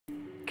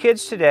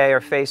Kids today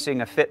are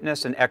facing a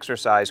fitness and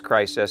exercise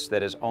crisis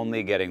that is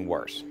only getting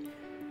worse.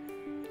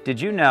 Did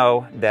you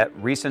know that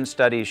recent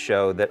studies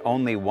show that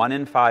only 1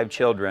 in 5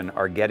 children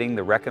are getting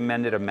the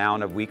recommended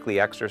amount of weekly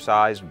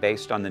exercise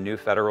based on the new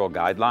federal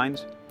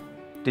guidelines?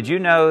 Did you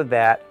know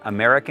that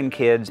American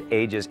kids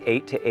ages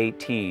 8 to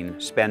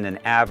 18 spend an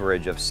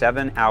average of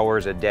 7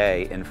 hours a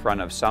day in front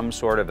of some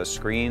sort of a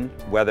screen,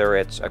 whether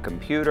it's a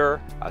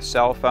computer, a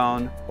cell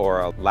phone,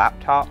 or a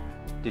laptop?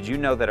 Did you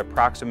know that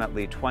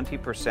approximately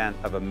 20%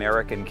 of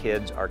American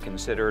kids are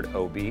considered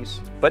obese?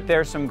 But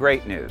there's some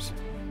great news.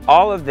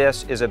 All of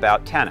this is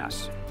about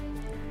tennis.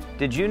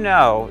 Did you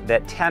know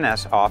that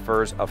tennis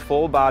offers a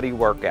full body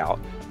workout?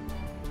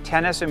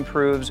 Tennis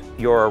improves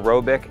your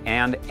aerobic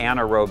and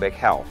anaerobic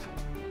health.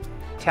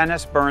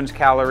 Tennis burns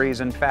calories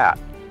and fat.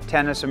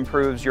 Tennis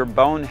improves your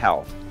bone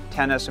health.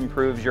 Tennis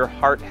improves your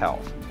heart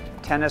health.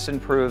 Tennis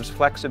improves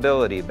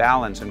flexibility,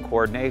 balance, and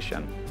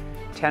coordination.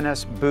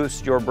 Tennis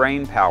boosts your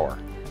brain power.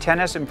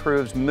 Tennis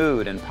improves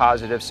mood and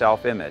positive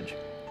self-image.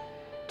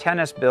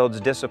 Tennis builds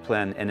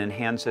discipline and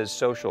enhances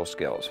social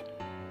skills.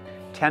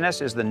 Tennis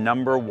is the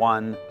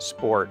 #1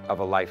 sport of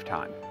a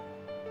lifetime,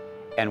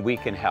 and we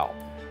can help.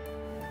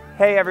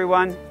 Hey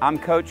everyone, I'm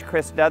Coach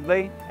Chris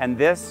Dudley, and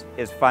this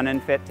is Fun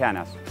and Fit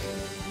Tennis.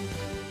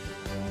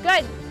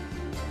 Good.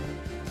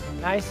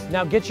 Nice.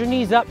 Now get your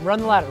knees up,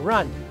 run the ladder,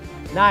 run.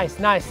 Nice,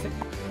 nice.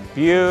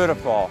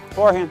 Beautiful.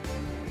 Forehand.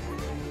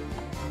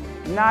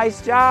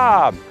 Nice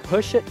job.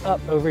 Push it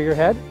up over your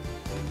head.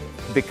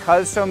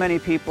 Because so many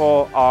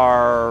people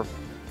are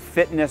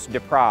fitness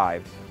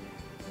deprived,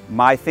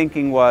 my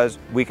thinking was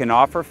we can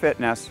offer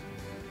fitness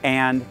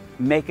and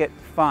make it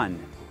fun.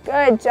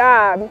 Good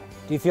job.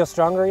 Do you feel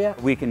stronger yet?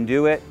 We can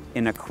do it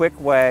in a quick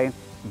way,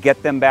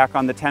 get them back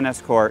on the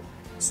tennis court.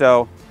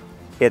 So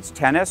it's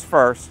tennis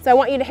first. So I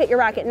want you to hit your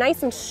racket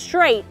nice and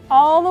straight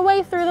all the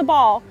way through the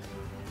ball.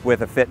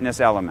 With a fitness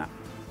element.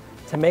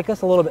 To make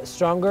us a little bit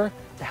stronger,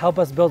 to help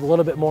us build a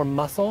little bit more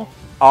muscle.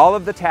 All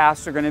of the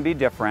tasks are going to be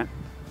different,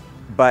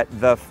 but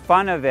the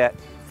fun of it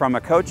from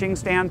a coaching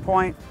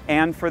standpoint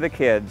and for the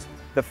kids,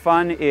 the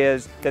fun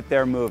is that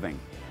they're moving.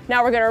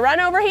 Now we're going to run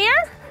over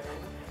here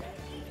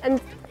and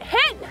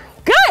hit.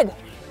 Good.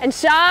 And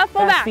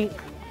shuffle back.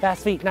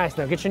 Fast feet. Nice.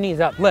 Now get your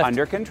knees up. Lift.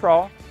 Under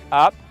control.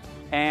 Up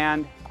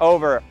and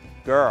over.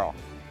 Girl.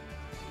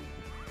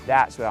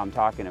 That's what I'm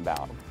talking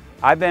about.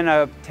 I've been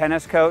a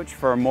tennis coach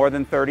for more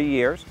than 30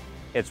 years.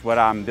 It's what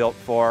I'm built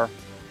for.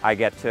 I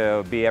get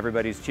to be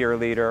everybody's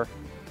cheerleader.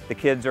 The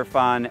kids are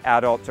fun,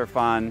 adults are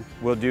fun.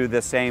 We'll do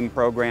the same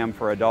program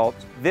for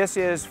adults. This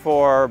is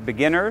for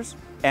beginners,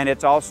 and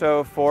it's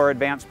also for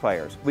advanced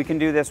players. We can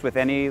do this with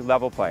any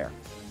level player.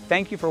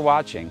 Thank you for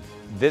watching.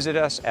 Visit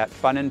us at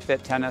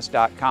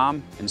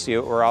funandfittennis.com and see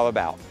what we're all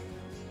about.